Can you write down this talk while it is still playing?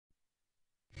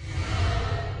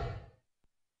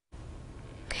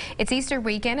It's Easter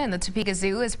weekend and the Topeka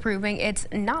Zoo is proving it's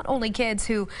not only kids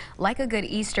who like a good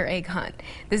Easter egg hunt.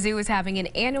 The zoo is having an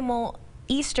animal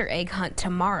Easter egg hunt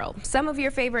tomorrow. Some of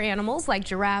your favorite animals like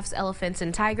giraffes, elephants,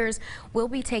 and tigers will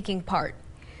be taking part.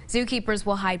 Zookeepers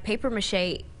will hide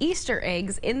papier-mâché Easter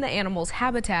eggs in the animal's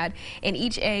habitat, and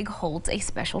each egg holds a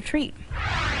special treat.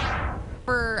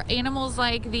 For animals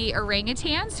like the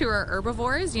orangutans who are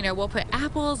herbivores, we'll put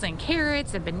apples and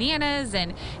carrots and bananas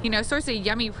and, sorts of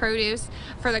yummy produce.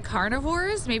 For the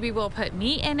carnivores, maybe we'll put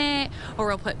meat in it or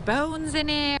we'll put bones in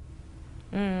it.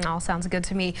 All sounds good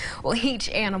to me. Well, each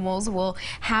animals will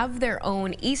have their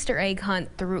own Easter egg hunt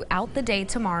throughout the day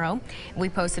tomorrow. We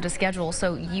posted a schedule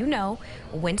so you know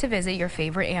when to visit your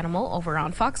favorite animal over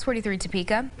on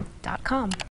fox43topeka.com.